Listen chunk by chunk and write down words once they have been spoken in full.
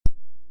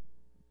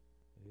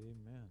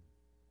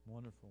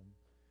Wonderful.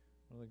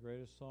 One of the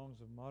greatest songs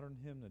of modern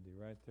hymnody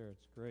right there.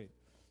 It's great.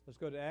 Let's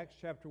go to Acts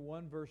chapter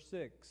 1, verse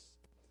 6.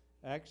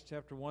 Acts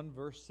chapter 1,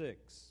 verse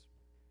 6.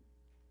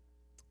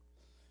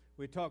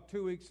 We talked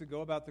 2 weeks ago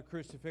about the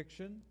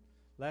crucifixion.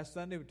 Last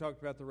Sunday we talked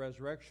about the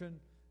resurrection.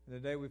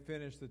 And today we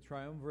finished the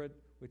triumvirate.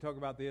 We talk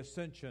about the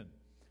ascension.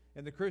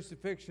 In the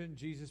crucifixion,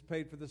 Jesus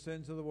paid for the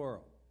sins of the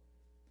world.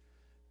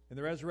 In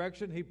the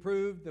resurrection, he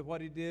proved that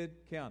what he did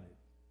counted.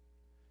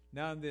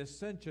 Now in the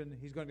ascension,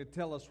 he's going to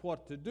tell us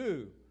what to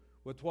do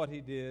with what he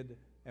did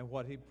and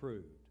what he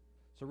proved.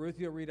 So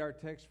Ruthie will read our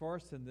text for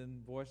us and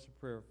then voice a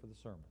prayer for the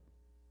sermon.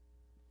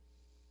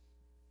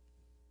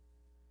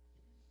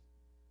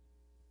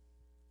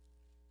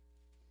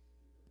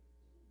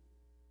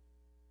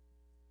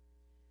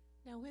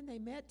 Now when they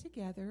met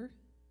together,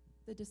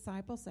 the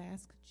disciples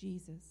asked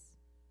Jesus,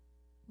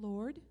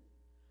 "Lord,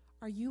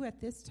 are you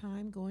at this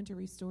time going to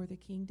restore the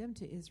kingdom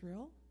to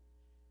Israel?"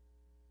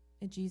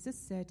 And Jesus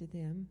said to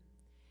them,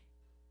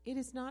 "It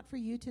is not for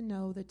you to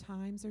know the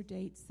times or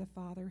dates the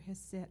Father has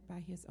set by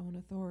his own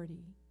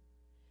authority,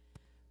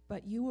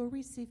 but you will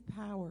receive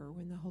power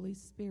when the Holy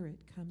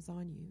Spirit comes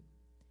on you.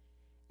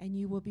 And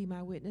you will be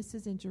my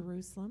witnesses in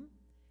Jerusalem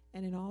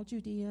and in all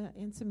Judea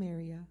and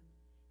Samaria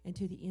and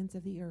to the ends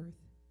of the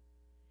earth."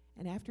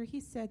 And after he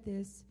said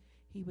this,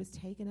 he was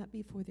taken up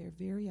before their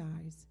very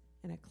eyes,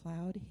 and a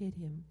cloud hid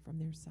him from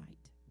their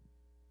sight.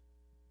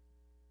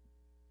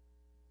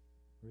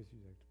 Ruth,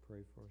 you'd like to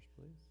pray for us,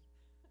 please?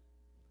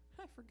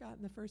 I forgot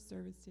in the first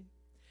service, too.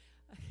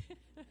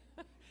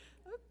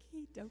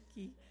 Okie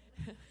dokie.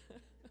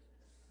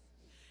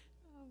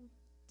 Oh,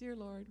 dear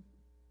Lord,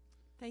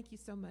 thank you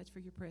so much for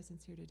your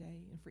presence here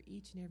today and for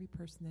each and every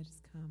person that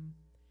has come.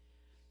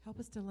 Help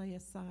us to lay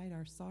aside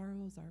our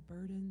sorrows, our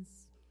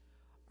burdens,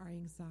 our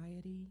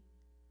anxiety,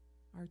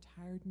 our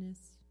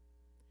tiredness,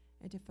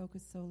 and to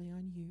focus solely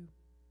on you.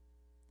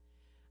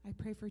 I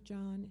pray for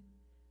John,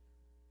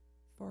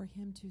 for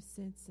him to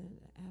sense an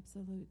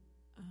absolute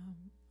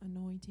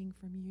anointing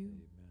from you.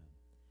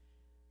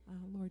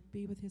 Amen. Lord,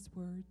 be with his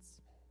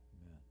words.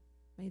 Amen.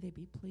 May they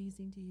be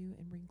pleasing to you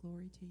and bring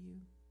glory to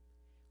you.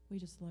 We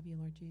just love you,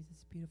 Lord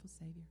Jesus, beautiful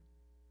Savior.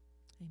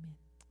 Amen.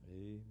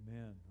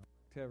 Amen. I'd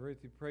like to have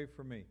Ruthie pray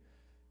for me.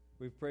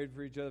 We've prayed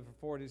for each other for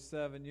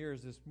 47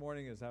 years. This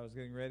morning as I was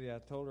getting ready, I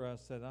told her, I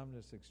said, I'm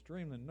just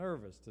extremely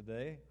nervous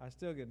today. I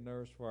still get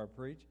nervous before I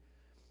preach.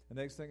 The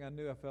next thing I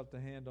knew, I felt a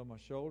hand on my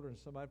shoulder and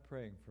somebody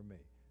praying for me.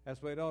 That's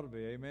the way it ought to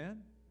be,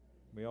 amen?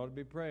 We ought to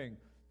be praying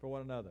for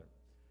one another.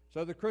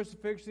 So the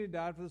crucifixion, he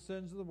died for the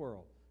sins of the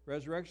world.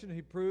 Resurrection,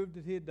 he proved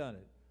that he had done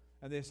it.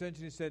 And the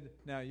ascension, he said,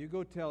 now you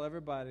go tell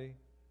everybody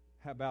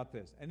about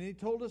this. And he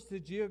told us the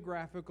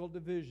geographical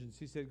divisions.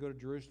 He said, go to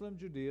Jerusalem,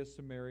 Judea,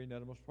 Samaria, and the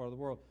uttermost part of the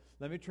world.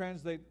 Let me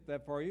translate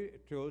that for you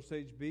to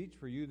Osage Beach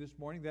for you this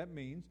morning. That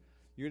means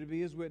you're to be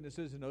his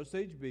witnesses in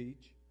Osage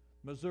Beach,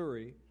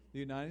 Missouri, the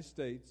United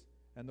States,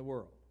 and the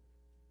world.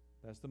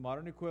 That's the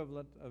modern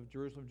equivalent of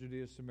Jerusalem,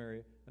 Judea,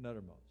 Samaria, and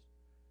uttermost.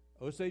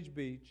 Osage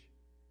Beach,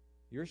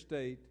 your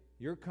state,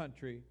 your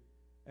country,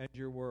 and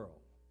your world.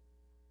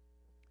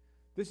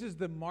 This is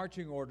the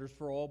marching orders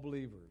for all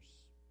believers.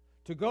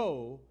 To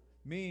go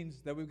means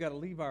that we've got to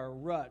leave our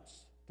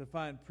ruts to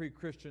find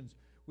pre-Christians.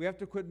 We have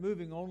to quit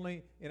moving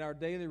only in our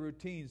daily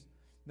routines.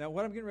 Now,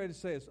 what I'm getting ready to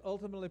say is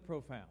ultimately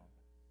profound.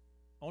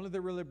 Only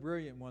the really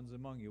brilliant ones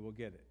among you will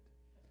get it.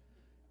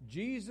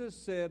 Jesus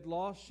said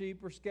lost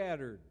sheep are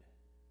scattered.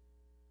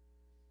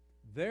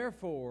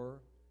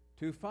 Therefore,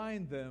 to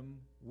find them,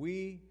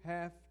 we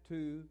have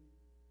to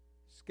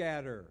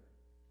scatter.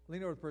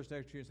 Lean over to the person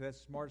next to you and say, that's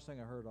the smartest thing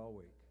I heard all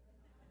week.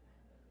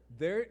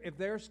 If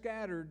they're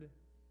scattered,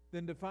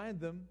 then to find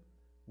them,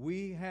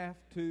 we have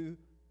to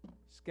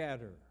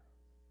scatter.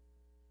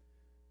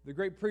 The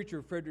great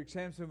preacher Frederick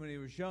Sampson, when he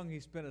was young, he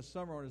spent a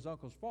summer on his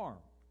uncle's farm.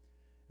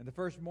 And the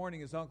first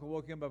morning, his uncle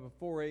woke him up at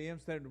 4 a.m.,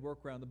 started to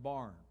work around the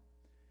barn.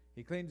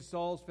 He cleaned the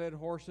stalls, fed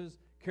horses,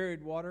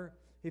 carried water.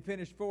 He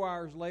finished 4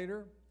 hours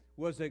later,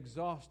 was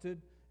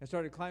exhausted, and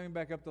started climbing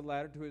back up the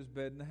ladder to his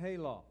bed in the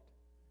hayloft.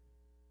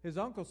 His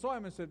uncle saw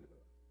him and said,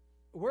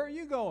 where are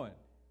you going?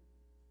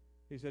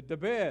 He said, to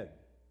bed.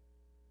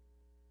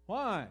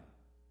 Why?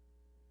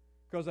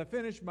 Because I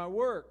finished my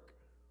work.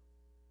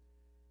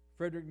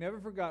 Frederick never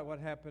forgot what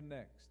happened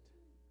next.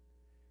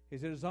 He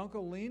said his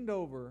uncle leaned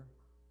over,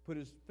 put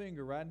his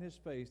finger right in his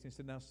face, and he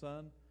said, now,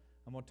 son,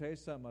 I'm going to tell you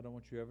something I don't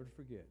want you ever to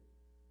forget.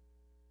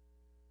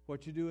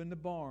 What you do in the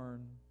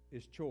barn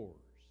is chores.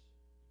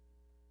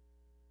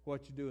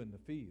 What you do in the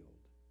field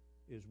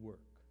is work.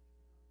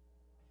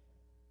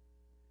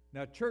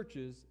 Now,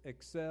 churches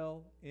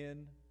excel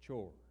in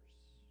chores.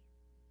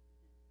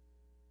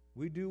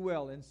 We do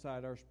well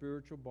inside our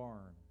spiritual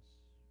barns.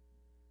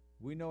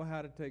 We know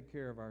how to take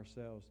care of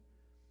ourselves.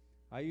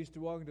 I used to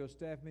walk into a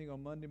staff meeting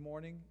on Monday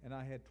morning, and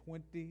I had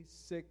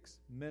 26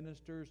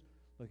 ministers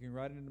looking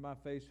right into my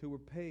face who were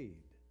paid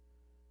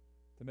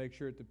to make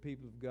sure that the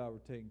people of God were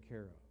taken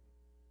care of.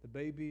 The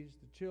babies,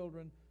 the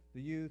children,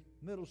 the youth,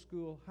 middle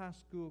school, high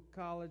school,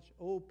 college,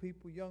 old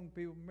people, young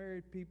people,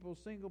 married people,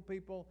 single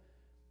people,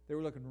 they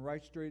were looking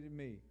right straight at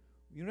me.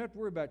 You don't have to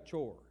worry about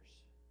chores.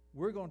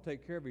 We're going to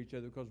take care of each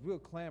other because we'll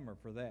clamor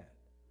for that.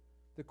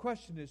 The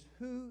question is,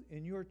 who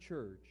in your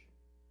church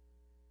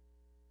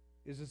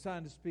is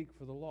assigned to speak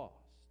for the lost?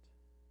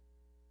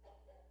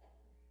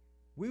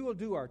 We will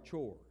do our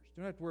chores.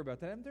 Don't have to worry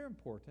about that. I mean, they're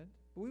important,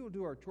 but we will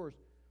do our chores.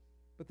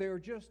 But they are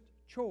just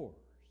chores.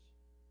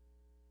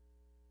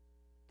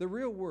 The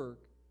real work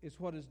is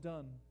what is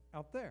done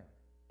out there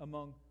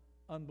among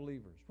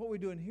unbelievers. What we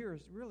do in here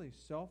is really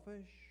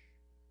selfish.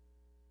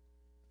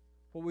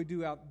 What we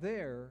do out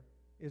there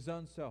is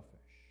unselfish.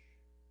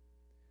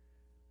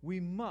 We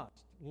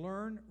must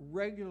learn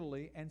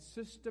regularly and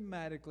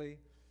systematically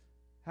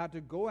how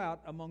to go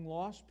out among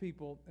lost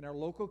people in our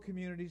local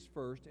communities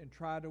first and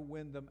try to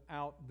win them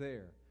out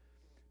there.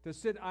 To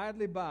sit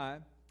idly by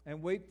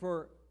and wait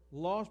for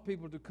lost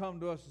people to come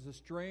to us is a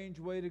strange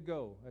way to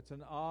go. That's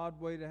an odd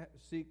way to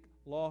seek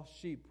lost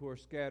sheep who are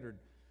scattered.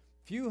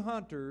 Few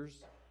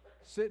hunters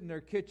sit in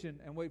their kitchen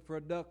and wait for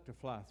a duck to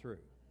fly through.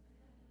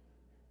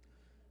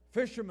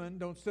 Fishermen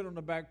don't sit on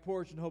the back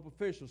porch and hope a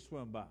fish will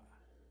swim by.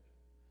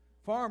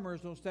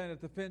 Farmers don't stand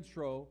at the fence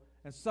row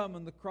and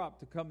summon the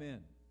crop to come in.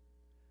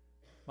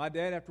 My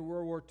dad, after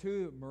World War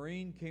II, a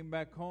Marine, came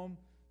back home,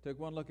 took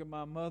one look at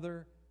my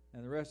mother,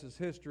 and the rest is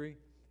history.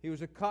 He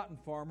was a cotton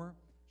farmer,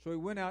 so he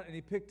went out and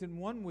he picked in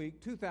 1 week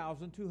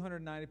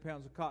 2,290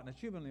 pounds of cotton. It's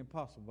humanly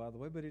impossible, by the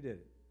way, but he did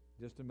it.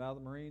 Just about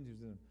the Marines, he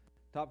was in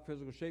top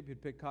physical shape.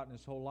 He'd picked cotton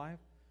his whole life.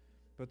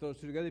 But those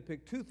two together, he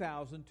picked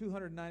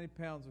 2,290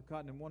 pounds of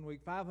cotton in 1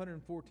 week,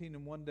 514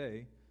 in 1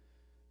 day,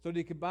 so that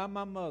he could buy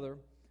my mother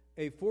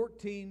a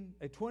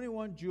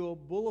 21 jewel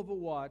bull of a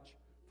watch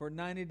for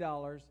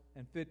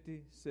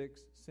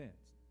 $90.56.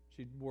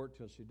 She wore it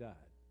till she died.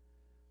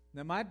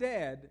 Now, my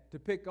dad, to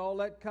pick all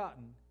that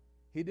cotton,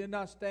 he did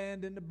not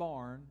stand in the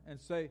barn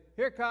and say,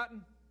 "Here,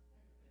 Cotton.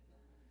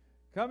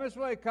 Come this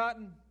way,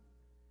 Cotton.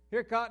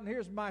 Here, Cotton,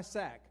 here's my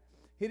sack."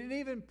 He didn't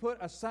even put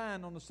a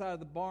sign on the side of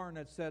the barn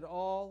that said,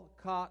 "All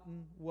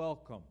cotton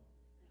welcome."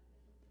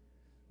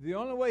 The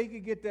only way he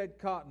could get that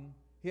cotton,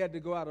 he had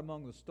to go out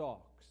among the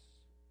stalks.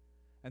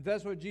 And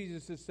that's what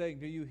Jesus is saying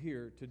to you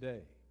here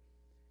today.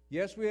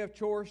 Yes, we have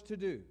chores to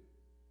do,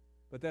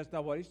 but that's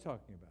not what he's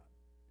talking about.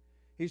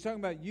 He's talking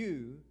about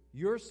you,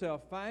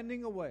 yourself,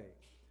 finding a way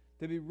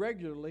to be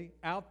regularly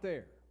out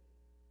there.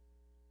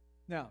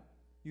 Now,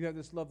 you have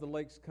this Love the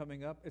Lakes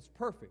coming up. It's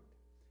perfect.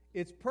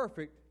 It's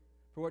perfect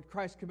for what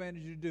Christ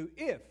commanded you to do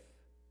if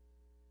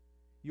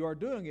you are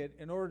doing it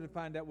in order to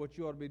find out what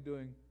you ought to be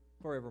doing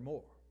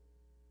forevermore.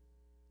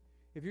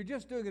 If you're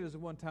just doing it as a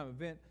one-time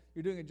event,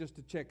 you're doing it just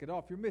to check it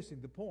off, you're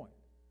missing the point.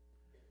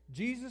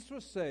 Jesus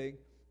was saying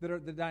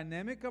that the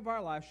dynamic of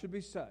our life should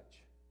be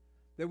such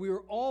that we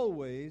are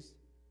always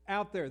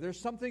out there. There's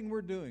something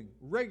we're doing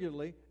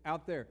regularly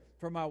out there.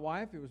 For my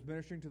wife, it was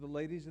ministering to the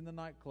ladies in the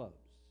nightclubs.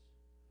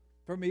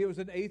 For me, it was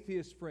an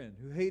atheist friend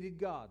who hated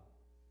God.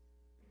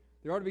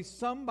 There ought to be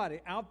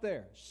somebody out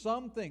there,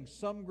 something,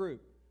 some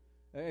group,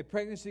 a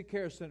pregnancy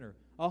care center,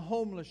 a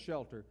homeless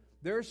shelter.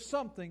 There's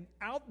something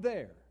out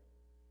there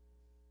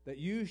that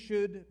you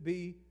should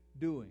be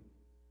doing.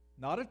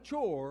 Not a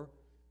chore,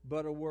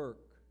 but a work.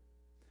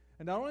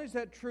 And not only is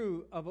that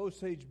true of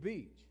Osage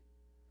Beach,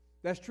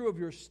 that's true of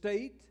your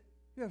state.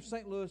 You have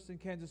St. Louis and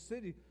Kansas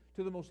City,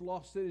 two of the most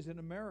lost cities in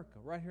America,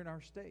 right here in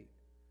our state.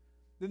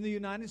 In the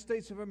United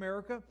States of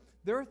America,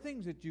 there are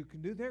things that you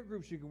can do. There are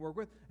groups you can work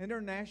with. And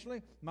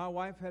internationally, my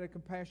wife had a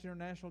Compassion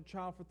International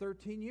child for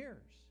 13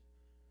 years.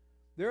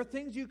 There are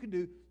things you can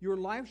do. Your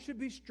life should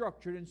be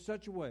structured in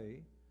such a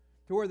way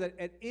to where that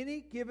at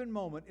any given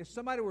moment, if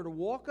somebody were to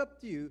walk up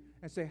to you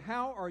and say,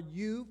 "How are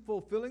you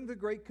fulfilling the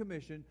Great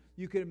Commission?"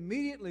 you can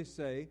immediately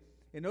say,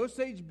 "In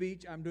Osage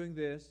Beach, I'm doing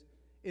this.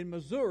 In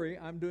Missouri,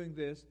 I'm doing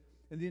this.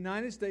 In the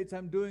United States,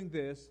 I'm doing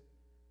this.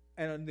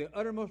 And in the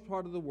uttermost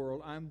part of the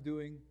world, I'm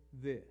doing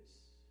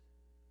this."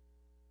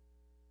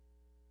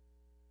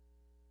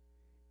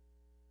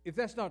 If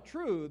that's not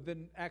true,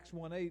 then Acts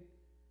 1:8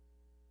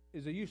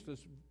 is a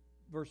useless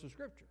verse of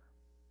Scripture.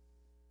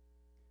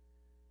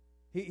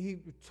 He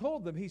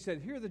told them, he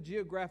said, "Here are the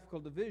geographical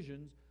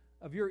divisions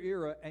of your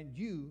era, and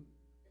you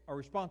are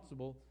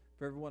responsible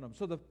for every one of them."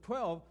 So the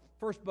 12,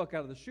 first buck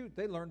out of the chute,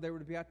 they learned they were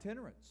to be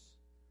itinerants.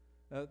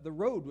 The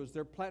road was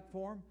their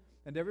platform,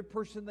 and every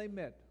person they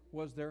met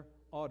was their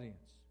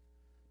audience.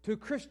 To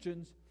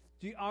Christians,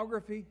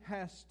 geography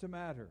has to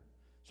matter.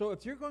 So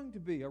if you're going to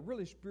be a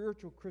really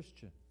spiritual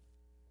Christian,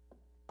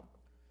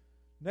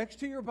 next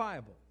to your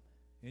Bible,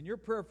 in your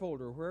prayer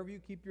folder, wherever you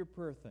keep your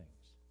prayer things,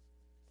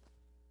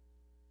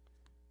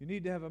 you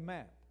need to have a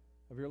map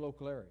of your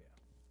local area.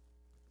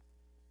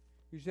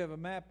 You should have a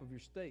map of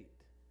your state.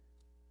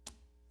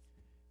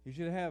 You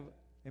should have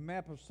a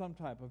map of some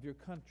type of your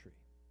country.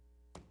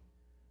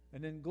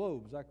 And then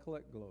globes. I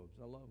collect globes.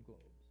 I love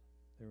globes.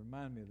 They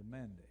remind me of the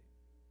mandate.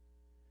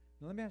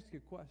 Now let me ask you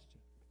a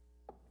question.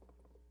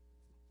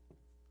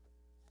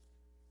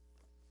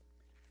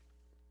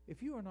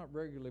 If you are not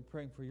regularly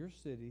praying for your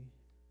city,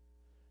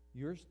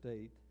 your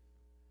state,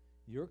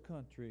 your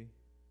country,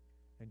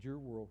 and your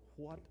world,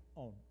 what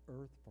on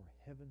earth, for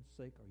heaven's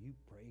sake, are you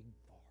praying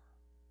for?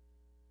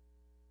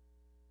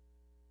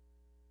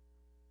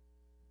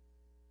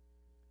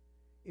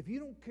 if you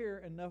don't care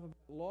enough about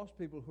lost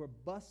people who are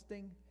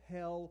busting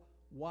hell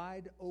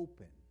wide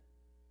open,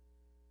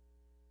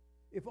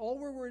 if all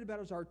we're worried about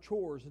is our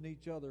chores and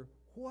each other,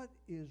 what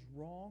is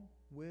wrong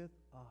with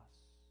us?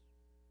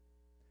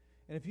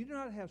 And if you do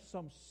not have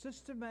some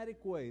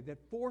systematic way that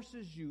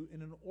forces you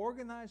in an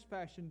organized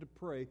fashion to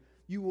pray,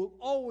 you will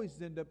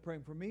always end up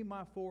praying for me,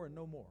 my four, and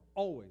no more.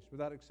 Always,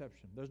 without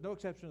exception. There's no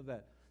exception to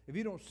that. If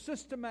you don't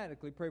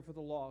systematically pray for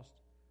the lost,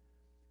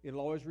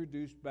 it'll always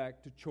reduce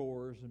back to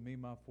chores and me,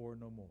 my four,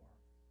 and no more.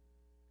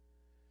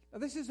 Now,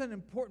 this is an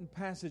important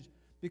passage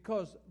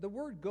because the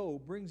word go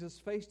brings us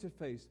face to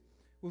face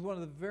with one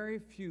of the very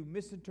few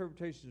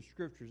misinterpretations of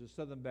Scriptures that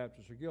Southern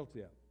Baptists are guilty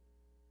of.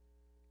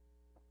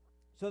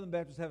 Southern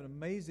Baptists have an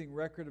amazing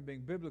record of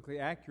being biblically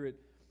accurate.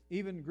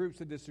 Even groups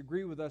that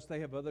disagree with us, they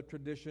have other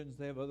traditions,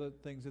 they have other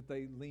things that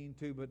they lean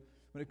to. But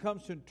when it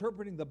comes to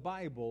interpreting the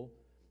Bible,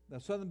 now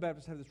Southern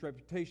Baptists have this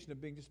reputation of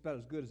being just about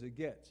as good as it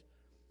gets.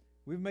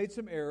 We've made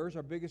some errors.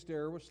 Our biggest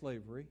error was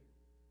slavery.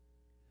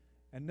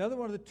 Another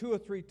one of the 2 or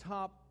 3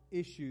 top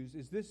issues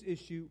is this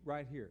issue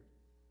right here.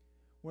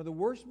 One of the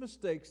worst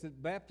mistakes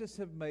that Baptists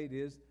have made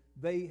is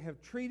they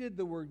have treated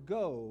the word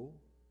go,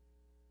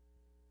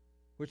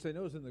 which they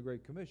know is in the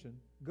Great Commission,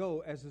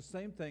 go as the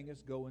same thing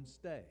as go and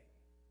stay.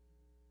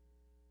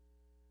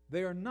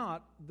 They are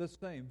not the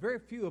same. Very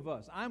few of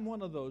us. I'm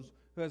one of those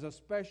who has a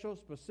special,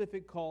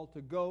 specific call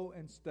to go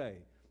and stay.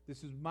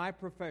 This is my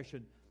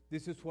profession.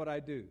 This is what I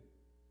do.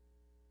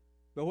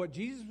 But what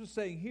Jesus was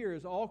saying here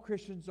is all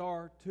Christians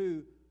are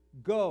to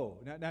go.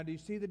 Now, do you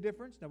see the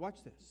difference? Now,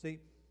 watch this. See,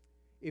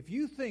 if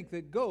you think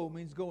that go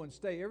means go and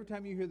stay, every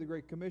time you hear the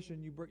Great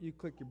Commission, you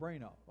click your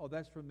brain off. Oh,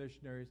 that's for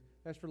missionaries.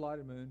 That's for Light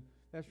of Moon.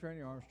 That's for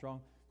Annie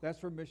Armstrong. That's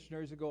for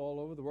missionaries that go all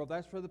over the world.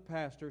 That's for the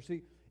pastor.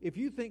 See, if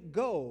you think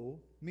go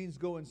means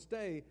go and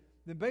stay,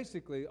 then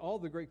basically all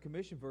the Great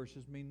Commission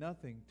verses mean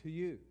nothing to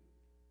you.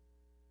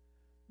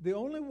 The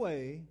only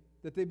way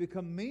that they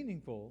become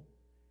meaningful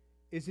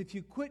is if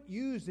you quit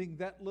using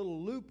that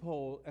little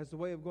loophole as a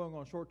way of going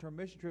on short-term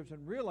mission trips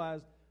and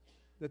realize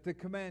that the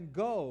command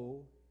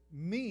go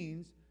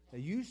means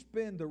that you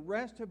spend the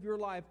rest of your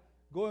life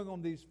going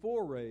on these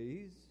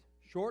forays,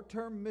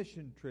 short-term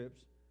mission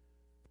trips,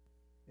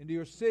 into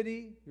your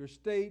city, your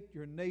state,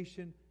 your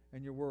nation,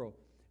 and your world.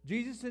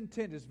 Jesus'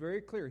 intent is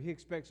very clear. He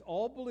expects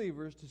all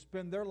believers to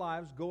spend their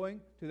lives going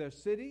to their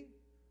city,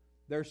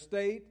 their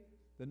state,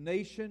 the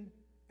nation,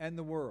 and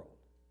the world.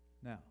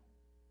 Now,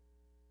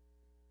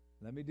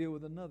 let me deal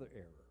with another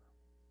error.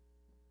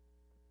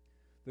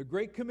 The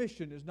Great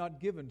Commission is not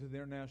given to the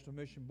International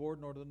Mission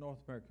Board nor to the North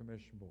American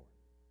Mission Board.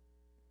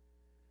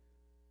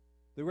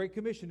 The Great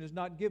Commission is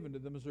not given to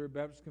the Missouri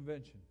Baptist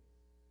Convention.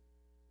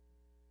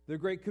 The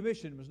Great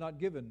Commission was not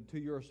given to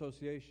your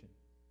association.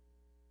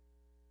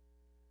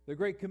 The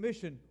Great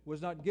Commission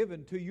was not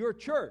given to your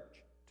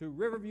church, to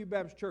Riverview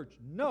Baptist Church.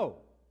 No.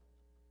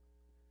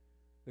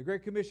 The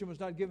Great Commission was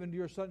not given to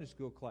your Sunday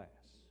school class.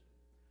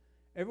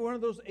 Every one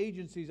of those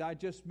agencies I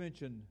just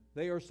mentioned,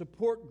 they are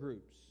support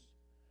groups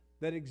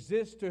that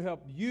exist to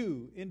help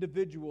you,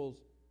 individuals.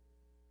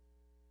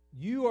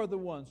 You are the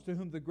ones to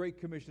whom the Great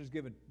Commission is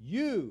given.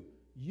 You.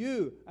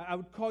 I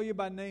would call you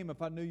by name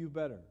if I knew you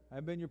better.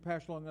 I've been your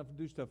pastor long enough to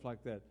do stuff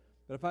like that.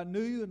 But if I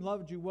knew you and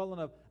loved you well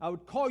enough, I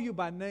would call you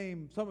by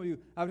name. Some of you,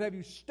 I would have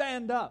you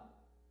stand up.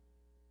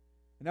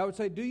 And I would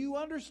say, do you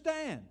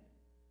understand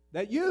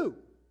that you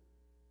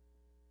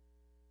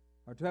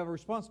are to have a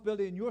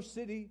responsibility in your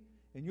city,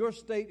 in your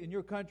state, in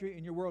your country,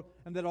 in your world,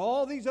 and that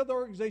all these other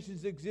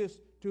organizations exist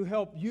to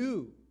help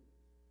you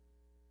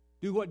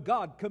do what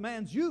God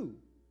commands you,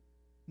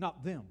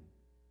 not them,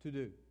 to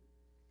do.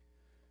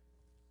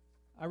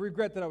 I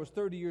regret that I was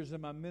 30 years in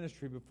my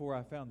ministry before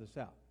I found this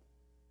out.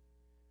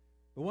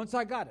 But once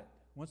I got it,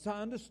 once I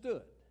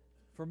understood,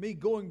 for me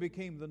going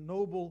became the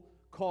noble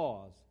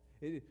cause.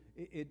 It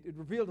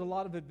revealed a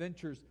lot of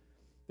adventures.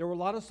 There were a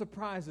lot of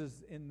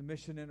surprises in the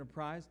mission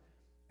enterprise.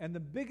 And the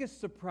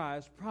biggest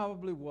surprise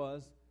probably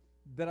was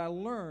that I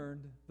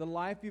learned the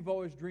life you've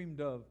always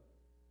dreamed of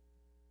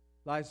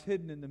lies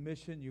hidden in the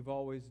mission you've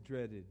always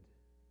dreaded.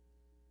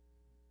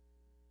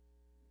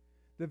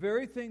 The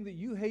very thing that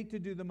you hate to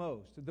do the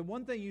most, the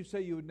one thing you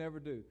say you would never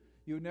do.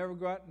 You would never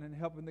go out and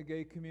help in the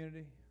gay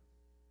community.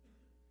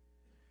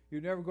 You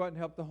would never go out and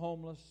help the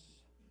homeless.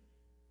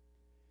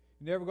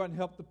 You never go out and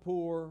help the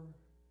poor.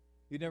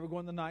 You never go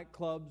in the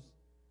nightclubs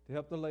to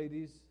help the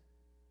ladies.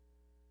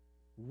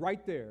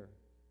 Right there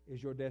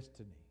is your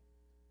destiny.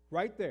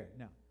 Right there.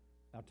 Now,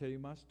 I'll tell you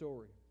my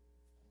story.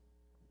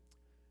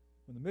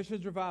 When the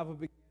missions revival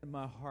began in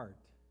my heart,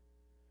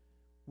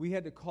 we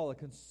had to call a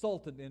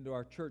consultant into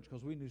our church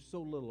because we knew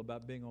so little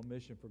about being on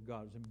mission for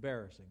God. It was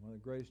embarrassing. One of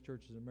the greatest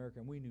churches in America,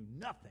 and we knew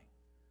nothing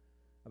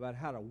about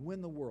how to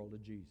win the world to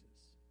Jesus.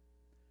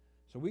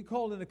 So we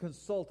called in a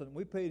consultant, and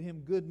we paid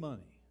him good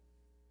money.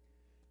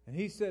 And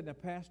he said, now,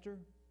 Pastor,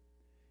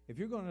 if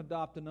you're going to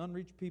adopt an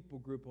unreached people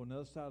group on the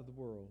other side of the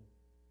world,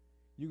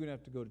 you're going to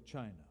have to go to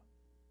China.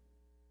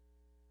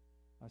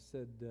 I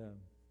said,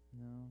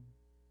 no.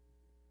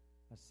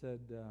 I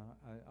said,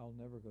 I'll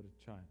never go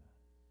to China.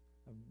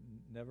 I've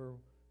never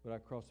Would I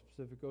cross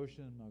the Pacific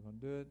Ocean? I'm not going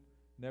to do it.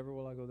 Never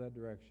will I go that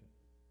direction.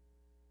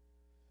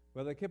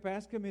 Well, they kept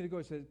asking me to go.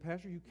 They said,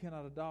 Pastor, you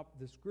cannot adopt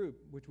this group,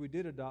 which we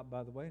did adopt,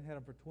 by the way, and had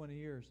them for 20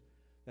 years.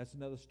 That's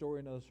another story,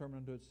 another sermon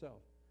unto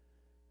itself.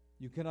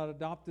 You cannot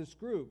adopt this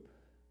group.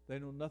 They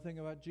know nothing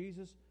about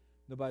Jesus.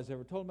 Nobody's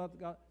ever told them about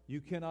God.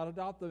 You cannot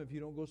adopt them if you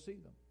don't go see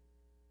them.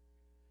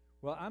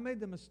 Well, I made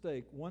the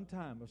mistake one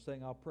time of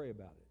saying, I'll pray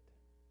about it.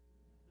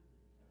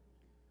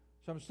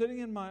 So I'm sitting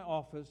in my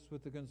office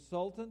with the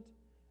consultant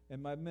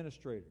and my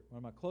administrator, one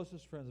of my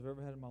closest friends I've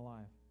ever had in my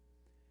life.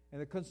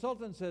 And the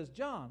consultant says,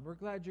 John, we're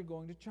glad you're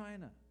going to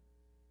China.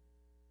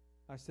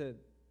 I said,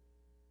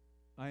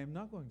 I am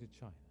not going to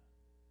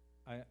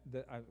China.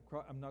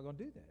 I'm not going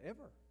to do that,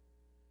 ever.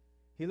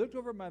 He looked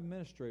over at my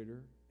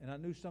administrator, and I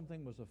knew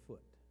something was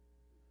afoot.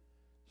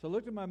 So I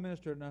looked at my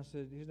administrator, and I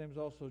said, his name is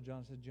also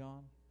John. I said,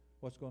 John,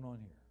 what's going on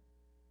here?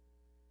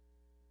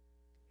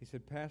 He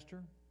said,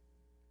 Pastor,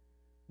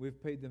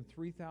 we've paid them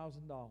 $3,000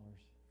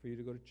 for you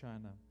to go to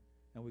China,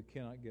 and we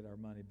cannot get our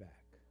money back.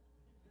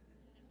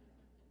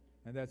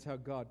 And that's how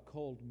God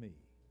called me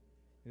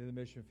into the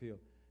mission field.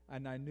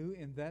 And I knew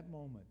in that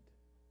moment,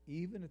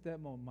 even at that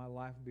moment, my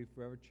life would be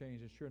forever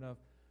changed. And sure enough,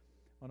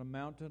 on a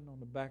mountain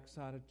on the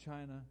backside of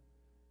China,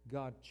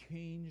 God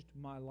changed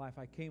my life.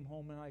 I came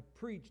home and I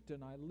preached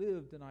and I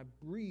lived and I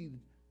breathed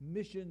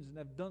missions and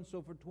have done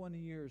so for 20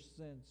 years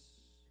since.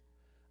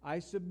 I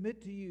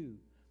submit to you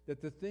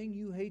that the thing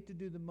you hate to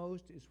do the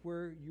most is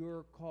where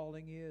your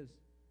calling is.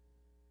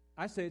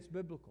 I say it's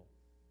biblical.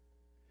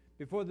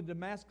 Before the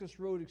Damascus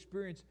Road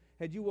experience,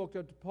 had you walked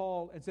up to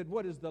Paul and said,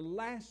 what is the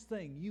last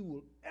thing you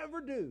will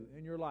ever do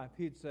in your life?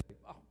 He'd say,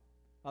 oh,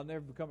 I'll never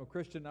become a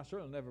Christian. I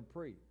certainly never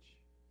preach.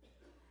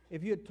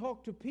 If you had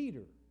talked to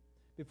Peter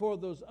before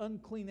those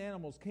unclean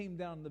animals came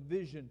down in the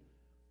vision,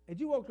 and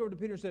you walked over to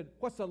Peter and said,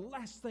 what's the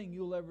last thing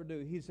you'll ever do?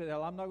 He said,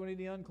 well, I'm not going to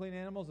eat any unclean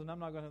animals, and I'm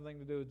not going to have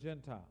anything to do with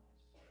Gentiles.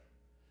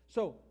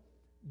 So,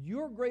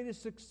 your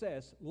greatest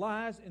success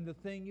lies in the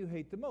thing you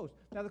hate the most.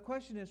 Now, the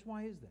question is,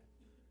 why is that?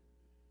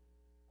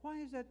 Why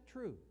is that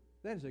true?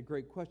 That is a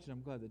great question.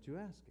 I'm glad that you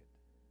asked it.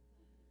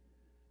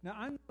 Now,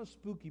 I'm not a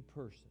spooky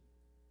person.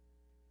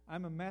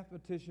 I'm a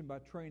mathematician by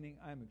training.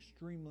 I'm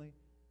extremely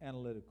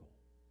analytical.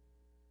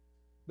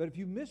 But if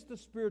you miss the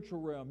spiritual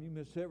realm, you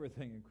miss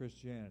everything in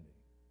Christianity.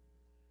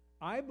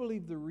 I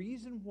believe the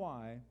reason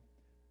why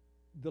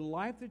the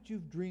life that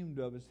you've dreamed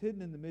of is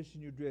hidden in the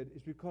mission you dread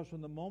is because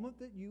from the moment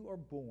that you are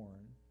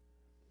born,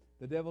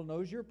 the devil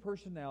knows your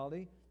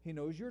personality, he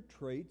knows your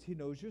traits, he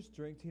knows your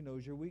strengths, he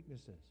knows your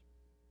weaknesses.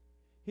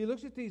 He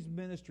looks at these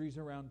ministries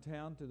around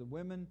town, to the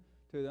women,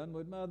 to the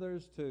unwed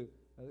mothers, to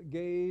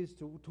gays,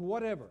 to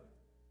whatever.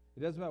 It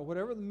doesn't matter.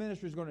 Whatever the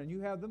ministry is going on, and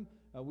you have them.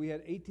 We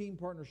had 18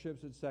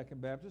 partnerships at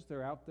Second Baptist.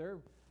 They're out there.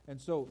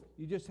 And so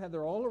you just have,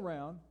 they're all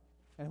around.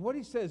 And what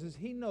he says is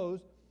he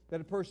knows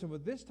that a person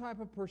with this type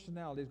of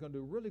personality is going to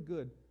do really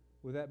good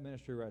with that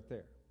ministry right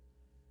there.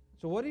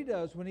 So what he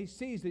does, when he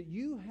sees that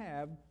you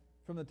have,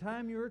 from the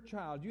time you're a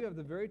child, you have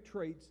the very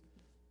traits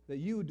that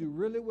you would do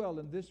really well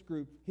in this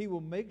group, he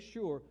will make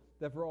sure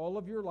that for all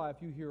of your life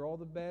you hear all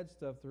the bad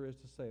stuff there is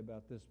to say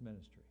about this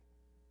ministry.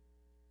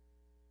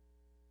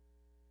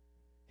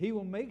 He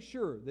will make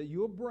sure that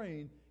your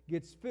brain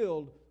gets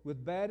filled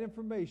with bad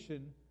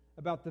information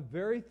about the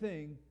very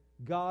thing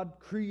God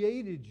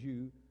created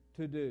you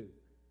to do.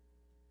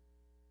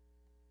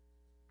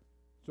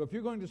 So if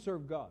you're going to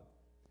serve God,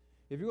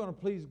 if you're going to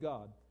please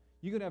God,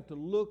 you're going to have to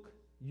look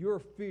your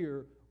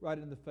fear right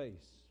in the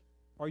face,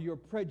 or your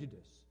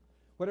prejudice.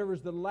 Whatever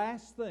is the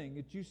last thing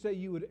that you say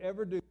you would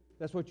ever do,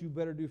 that's what you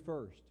better do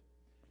first.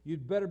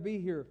 You'd better be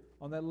here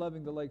on that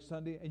Loving the Lake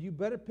Sunday, and you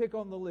better pick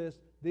on the list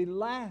the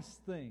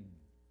last thing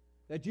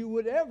that you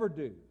would ever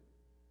do.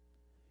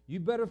 You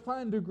better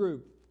find a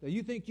group that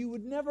you think you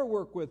would never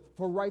work with,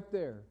 for right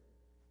there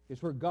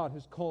is where God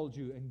has called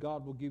you, and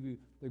God will give you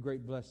the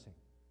great blessing.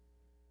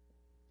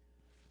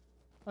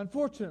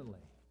 Unfortunately,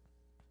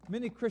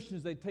 many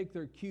Christians, they take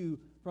their cue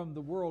from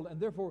the world, and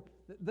therefore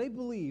they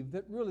believe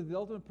that really the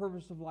ultimate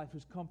purpose of life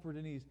is comfort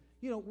and ease.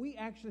 You know, we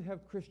actually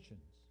have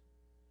Christians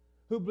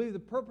who believe the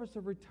purpose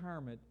of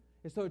retirement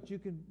is so that you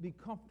can be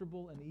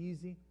comfortable and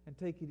easy and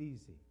take it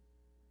easy.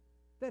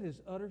 That is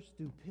utter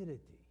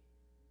stupidity.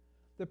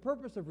 The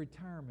purpose of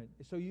retirement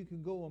is so you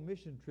can go on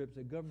mission trips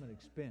at government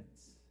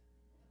expense.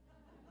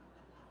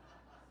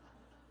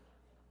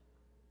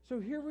 So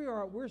here we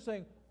are, we're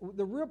saying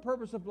the real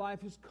purpose of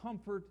life is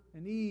comfort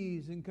and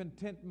ease and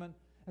contentment.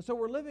 And so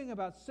we're living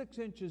about 6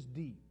 inches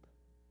deep.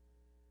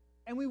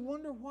 And we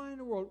wonder why in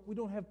the world we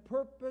don't have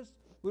purpose,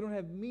 we don't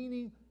have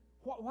meaning.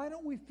 Why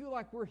don't we feel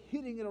like we're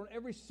hitting it on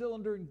every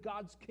cylinder in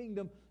God's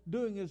kingdom,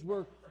 doing His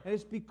work? And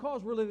it's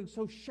because we're living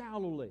so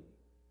shallowly.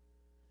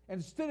 And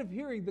instead of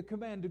hearing the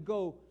command to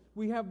go,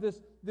 we have this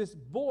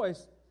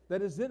voice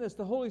that is in us.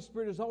 The Holy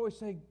Spirit is always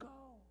saying, go,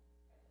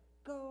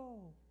 go,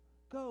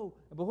 go.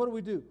 But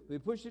what do? We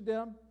push it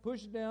down,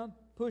 push it down,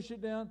 push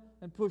it down,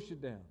 and push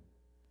it down.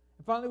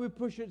 And finally we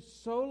push it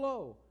so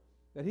low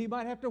that He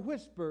might have to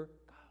whisper,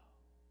 go,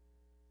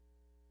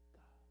 go.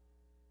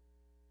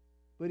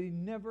 But He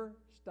never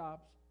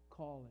stops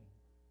calling.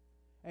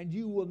 And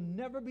you will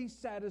never be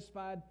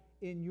satisfied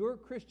in your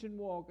Christian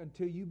walk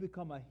until you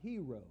become a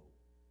hero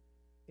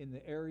in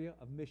the area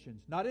of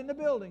missions. Not in the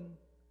building,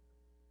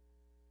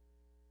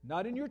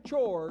 not in your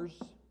chores,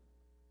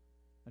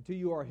 until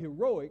you are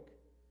heroic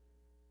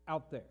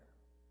out there.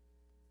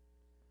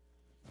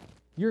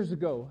 Years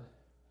ago,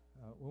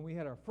 when we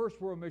had our first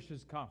World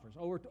Missions Conference,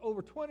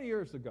 over 20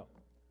 years ago,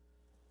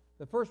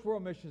 the first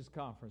World Missions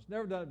Conference,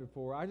 never done it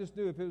before. I just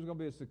knew if it was going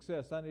to be a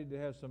success, I needed to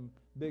have some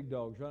big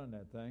dogs running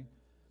that thing.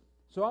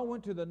 So I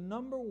went to the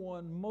number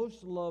one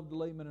most loved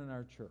layman in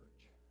our church.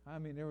 I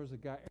mean, there was a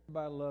guy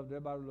everybody loved,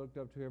 everybody looked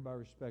up to, everybody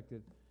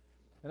respected.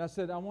 And I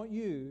said, I want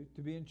you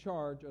to be in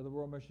charge of the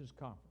World Missions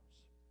Conference.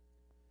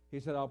 He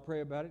said, I'll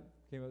pray about it.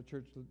 Came to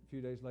church a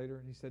few days later,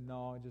 and he said,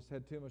 no, I just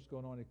had too much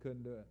going on. He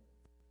couldn't do it.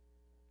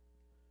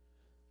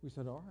 We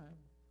said, all right.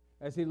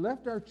 As he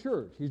left our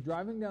church, he's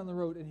driving down the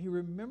road, and he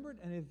remembered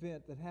an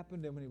event that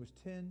happened to him when he was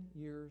 10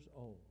 years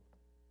old.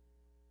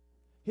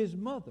 His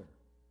mother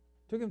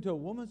took him to a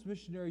Women's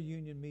Missionary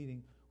Union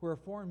meeting where a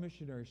foreign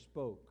missionary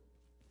spoke.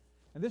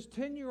 And this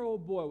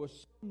 10-year-old boy was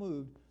so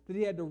moved that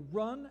he had to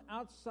run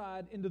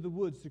outside into the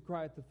woods to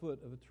cry at the foot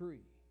of a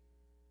tree.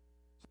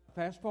 So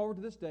fast forward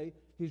to this day,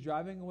 he's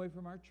driving away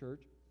from our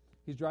church.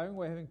 He's driving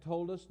away having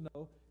told us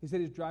no. He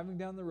said he's driving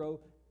down the road,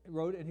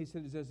 and he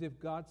said it's as if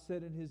God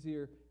said in his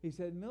ear, he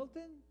said,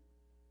 Milton,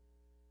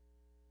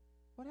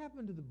 what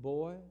happened to the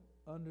boy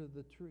under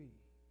the tree?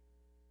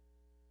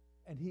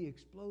 And he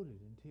exploded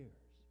in tears.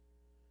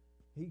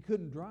 He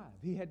couldn't drive.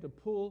 He had to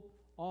pull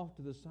off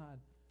to the side.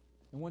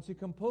 And once he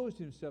composed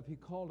himself, he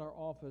called our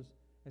office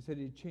and said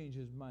he'd change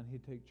his mind.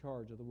 He'd take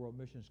charge of the World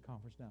Missions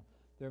Conference now.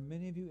 There are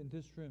many of you in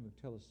this room who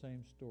tell the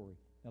same story.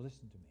 Now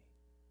listen to me.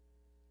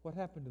 What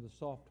happened to the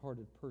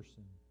soft-hearted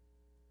person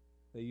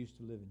that used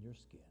to live in your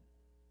skin?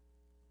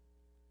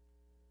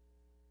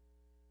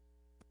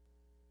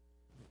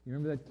 You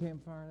remember that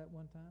campfire that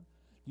one time?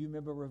 Do you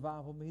remember a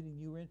revival meeting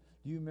you were in?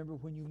 Do you remember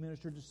when you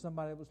ministered to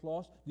somebody that was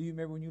lost? Do you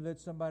remember when you led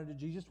somebody to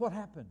Jesus? What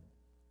happened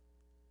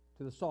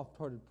to the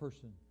soft-hearted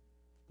person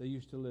that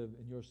used to live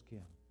in your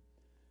skin?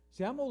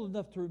 See, I'm old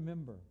enough to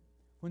remember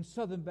when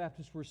Southern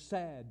Baptists were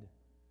sad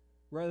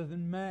rather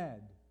than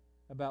mad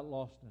about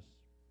lostness.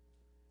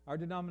 Our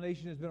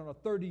denomination has been on a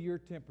 30-year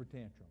temper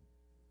tantrum.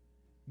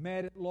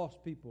 Mad at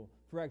lost people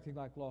for acting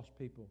like lost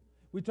people.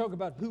 We talk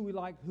about who we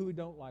like, who we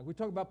don't like. We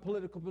talk about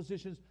political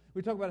positions.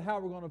 We talk about how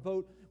we're going to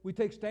vote. We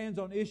take stands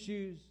on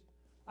issues.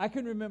 I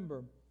can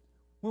remember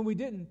when we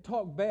didn't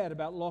talk bad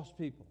about lost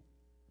people.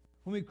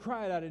 When we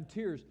cried out in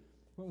tears.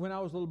 When I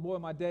was a little boy,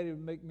 my daddy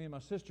would make me and my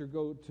sister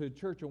go to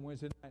church on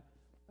Wednesday night.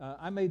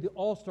 I made the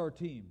All-Star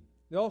team.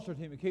 The All-Star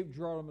team in Cape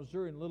Girardeau,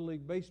 Missouri in Little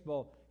League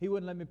Baseball. He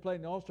wouldn't let me play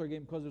in the All-Star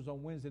game because it was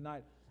on Wednesday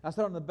night. I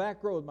sat on the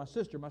back row with my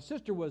sister. My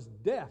sister was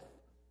deaf.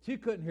 She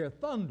couldn't hear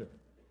thunder.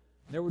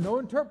 There were no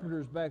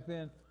interpreters back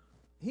then.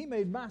 He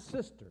made my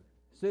sister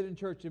sit in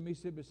church and me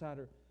sit beside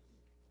her.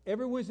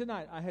 Every Wednesday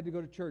night I had to go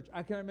to church.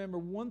 I can't remember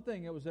one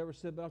thing that was ever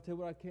said, but I'll tell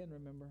you what I can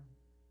remember.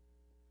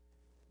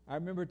 I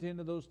remember at the end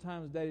of those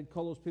times, Daddy'd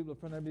call those people in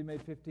front of me,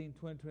 made 15,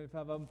 20,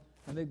 25 of them,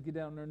 and they'd get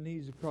down on their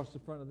knees across the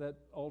front of that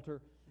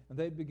altar, and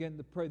they'd begin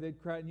to pray.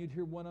 They'd cry, and you'd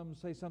hear one of them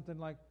say something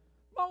like,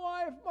 my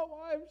wife,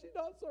 she's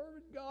not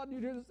serving God. And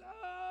you'd hear this,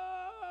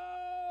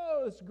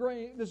 oh,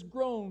 this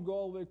groan go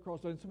all the way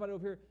across. And somebody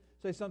over here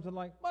say something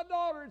like, my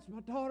daughter,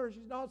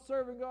 she's not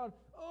serving God.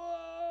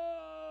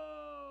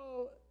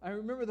 Oh! I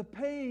remember the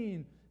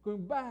pain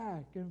going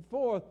back and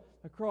forth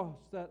across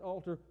that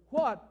altar.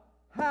 What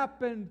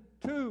happened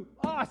to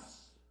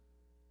us?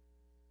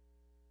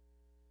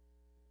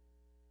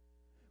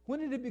 When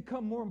did it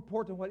become more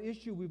important what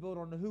issue we vote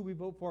on and who we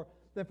vote for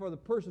than for the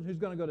person who's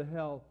going to go to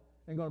hell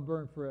and going to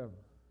burn forever?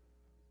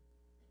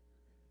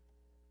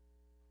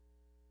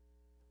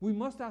 We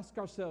must ask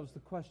ourselves the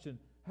question,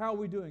 how are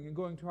we doing in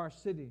going to our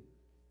city?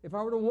 If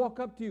I were to walk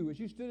up to you as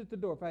you stood at the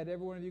door, if I had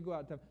every one of you go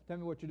out and tell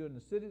me what you're doing in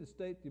the city, the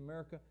state, the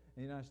America,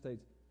 and the United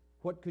States,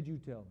 what could you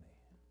tell me?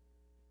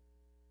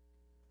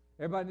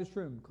 Everybody in this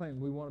room claims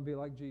we want to be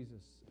like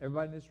Jesus.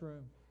 Everybody in this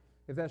room.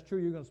 If that's true,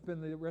 you're going to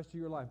spend the rest of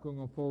your life going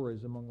on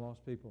forays among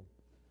lost people.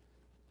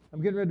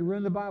 I'm getting ready to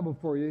run the Bible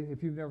for you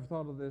if you've never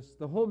thought of this.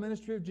 The whole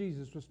ministry of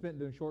Jesus was spent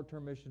doing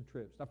short-term mission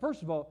trips. Now,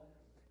 first of all,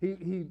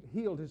 he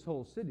healed his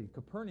whole city.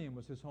 Capernaum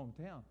was his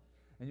hometown.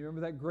 And you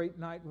remember that great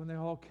night when they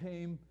all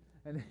came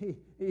and he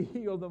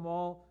healed them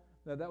all?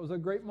 Now, that was a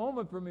great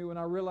moment for me when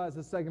I realized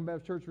the Second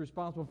Baptist Church was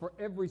responsible for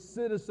every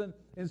citizen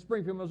in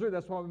Springfield, Missouri.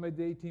 That's why we made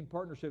the 18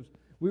 partnerships.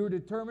 We were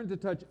determined to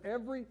touch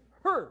every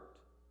hurt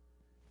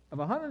of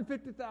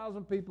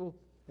 150,000 people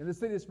in the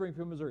city of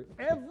Springfield, Missouri.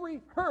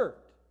 Every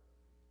hurt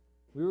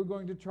we were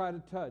going to try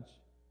to touch.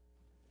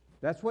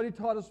 That's what he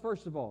taught us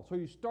first of all. So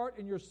you start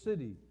in your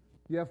city.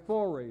 You have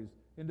forays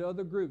into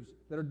other groups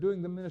that are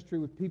doing the ministry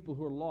with people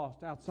who are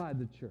lost outside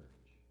the church.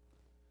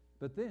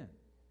 But then,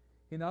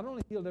 he not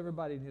only healed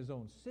everybody in his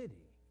own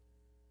city,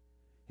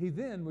 he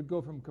then would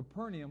go from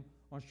Capernaum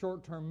on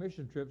short-term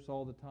mission trips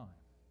all the time.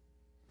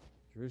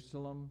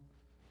 Jerusalem,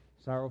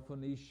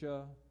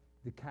 Syrophoenicia,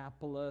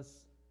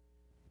 Decapolis,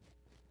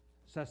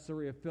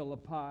 Caesarea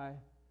Philippi,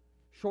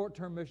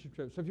 short-term mission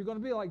trips. So if you're going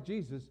to be like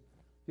Jesus,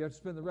 you have to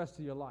spend the rest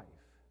of your life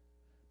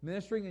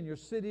ministering in your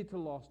city to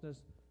lostness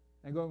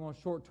and going on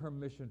short-term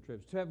mission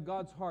trips. To have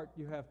God's heart,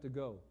 you have to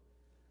go.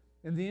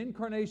 In the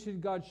incarnation,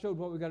 God showed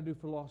what we got to do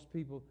for lost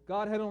people.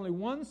 God had only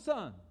one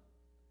son,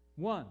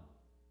 one,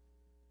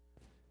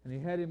 and He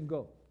had Him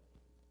go.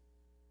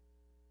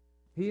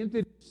 He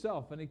emptied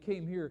Himself, and He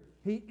came here.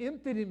 He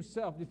emptied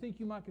Himself. Do you think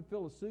you might could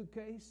fill a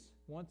suitcase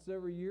once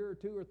every year or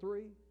 2 or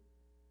 3?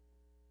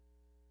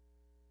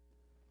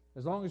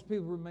 As long as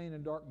people remain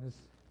in darkness,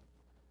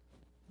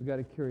 we've got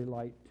to carry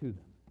light to them.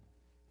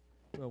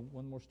 Well,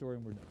 one more story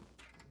and we're done.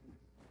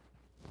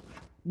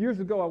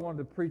 Years ago, I wanted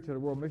to preach at a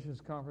World Missions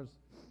Conference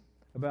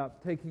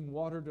about taking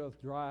water to a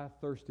dry,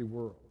 thirsty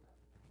world.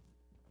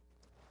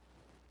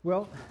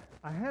 Well,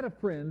 I had a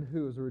friend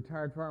who was a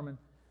retired fireman,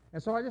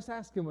 and so I just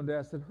asked him one day,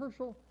 I said,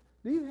 Herschel,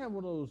 do you have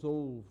one of those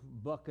old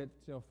buckets,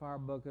 fire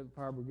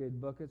brigade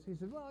buckets? He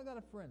said, well, I got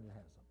a friend that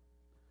has them.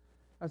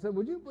 I said,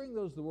 would you bring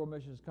those to the World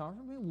Missions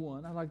Conference? I mean,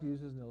 one, I'd like to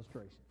use as an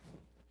illustration.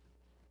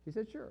 He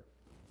said, sure.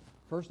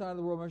 First night of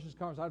the World Missions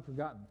Conference, I'd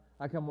forgotten.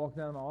 I come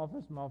walking out of my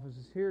office. My office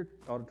is here.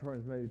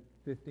 Auditorium is maybe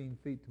 15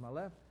 feet to my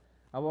left.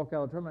 I walk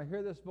out of the auditorium, I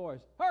hear this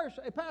voice,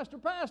 Herschel, hey,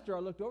 Pastor. I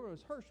looked over, it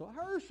was Herschel.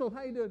 Herschel,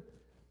 how you doing?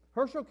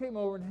 Herschel came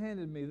over and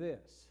handed me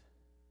this.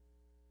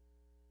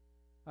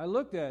 I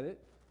looked at it,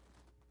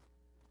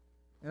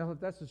 and I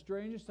thought, that's the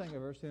strangest thing I've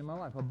ever seen in my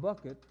life, a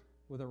bucket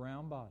with a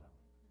round bottom.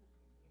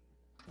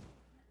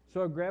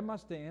 So I grabbed my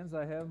stands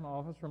I have in my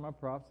office for my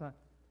props.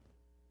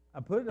 I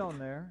put it on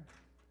there.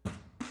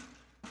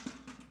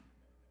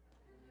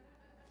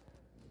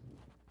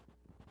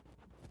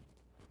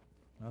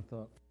 I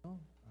thought, oh,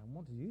 I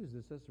want to use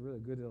this. That's a really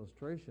good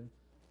illustration.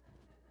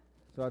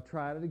 So I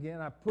tried it again.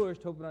 I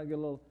pushed, hoping I'd get a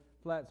little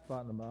flat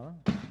spot in the bottom.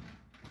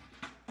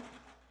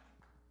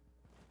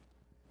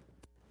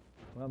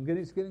 Well,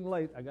 it's getting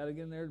late. I got to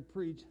get in there to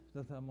preach.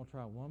 So I thought, I'm going to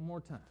try it one more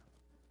time.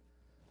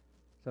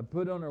 So I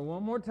put it on there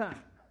one more time.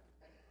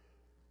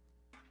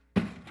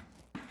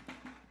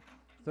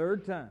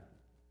 Third time.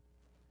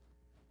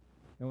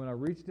 And when I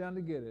reached down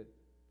to get it,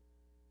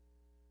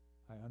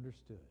 I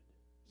understood.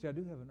 See, I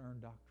do have an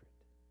earned doctorate.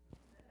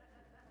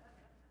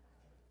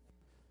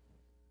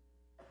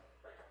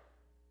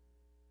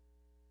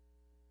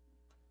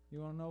 You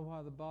want to know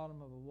why the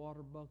bottom of a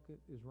water bucket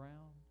is round?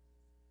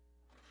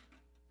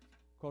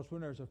 Because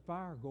when there's a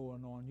fire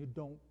going on, you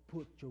don't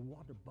put your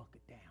water bucket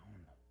down.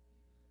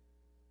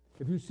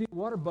 If you see a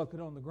water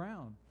bucket on the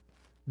ground,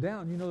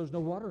 down, you know there's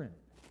no water in it.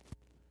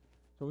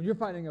 So when you're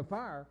fighting a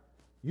fire,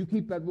 you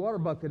keep that water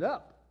bucket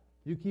up.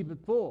 You keep it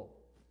full.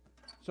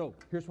 So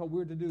here's what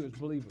we're to do as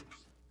believers.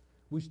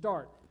 We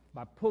start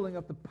by pulling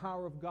up the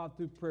power of God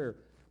through prayer.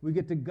 We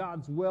get to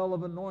God's well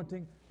of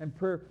anointing and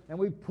prayer, and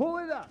we pull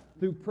it up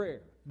through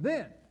prayer.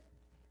 Then,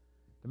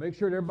 to make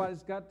sure that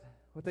everybody's got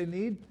what they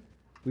need,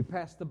 we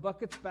pass the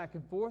buckets back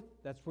and forth.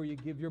 That's where you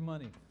give your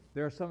money.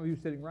 There are some of you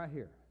sitting right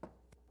here.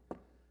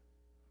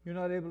 You're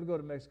not able to go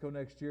to Mexico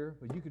next year,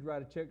 but you could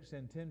write a check,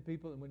 send 10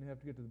 people, and when you have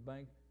to get to the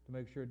bank to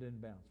make sure it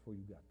didn't bounce before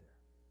you got there.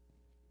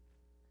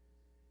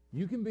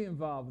 You can be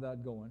involved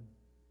without going.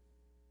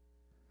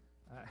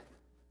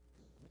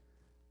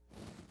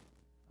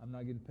 I'm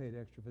not getting paid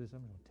extra for this. I'm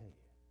going to tell you.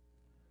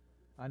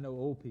 I know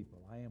old people.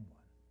 I am one.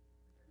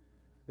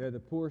 They're the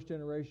poorest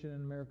generation in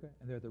America,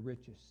 and they're the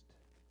richest.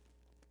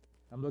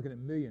 I'm looking at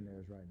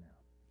millionaires right now.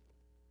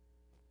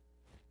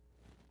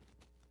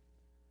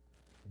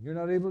 And you're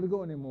not able to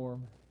go anymore,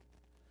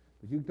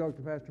 but you can talk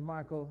to Pastor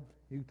Michael,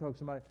 you can talk to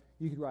somebody,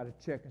 you could write a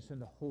check and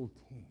send the whole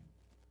team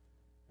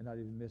and not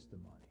even miss the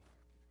money.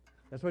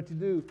 That's what you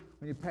do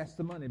when you pass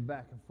the money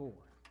back and forth.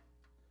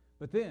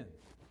 But then,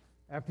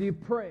 after you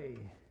pray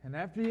and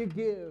after you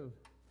give,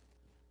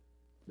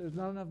 there's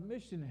not enough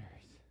missionaries.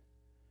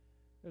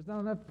 There's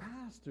not enough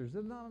pastors.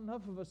 There's not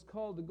enough of us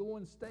called to go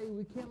and stay.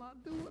 We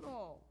cannot do it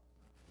all.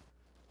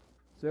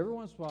 So every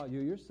once in a while, you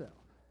yourself,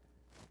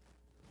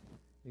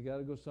 you got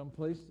to go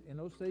someplace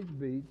in Osage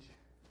Beach.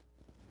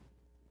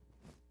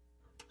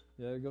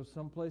 You got to go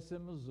someplace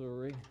in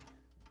Missouri,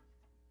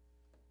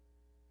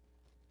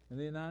 in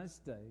the United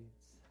States,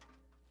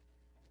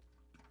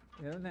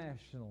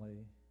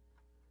 internationally.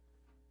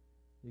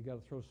 You got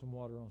to throw some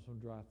water on some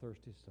dry,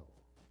 thirsty soul.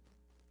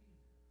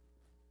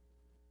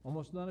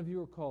 Almost none of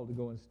you are called to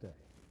go and stay.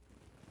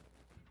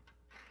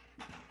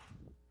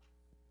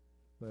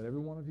 But every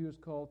one of you is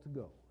called to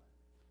go.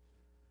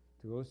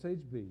 To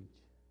Osage Beach,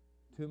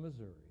 to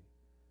Missouri,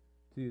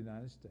 to the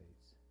United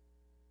States,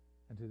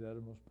 and to the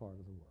uttermost part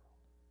of the world.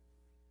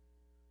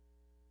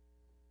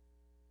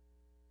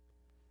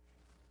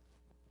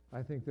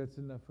 I think that's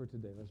enough for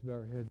today. Let's bow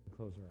our heads and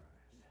close our eyes.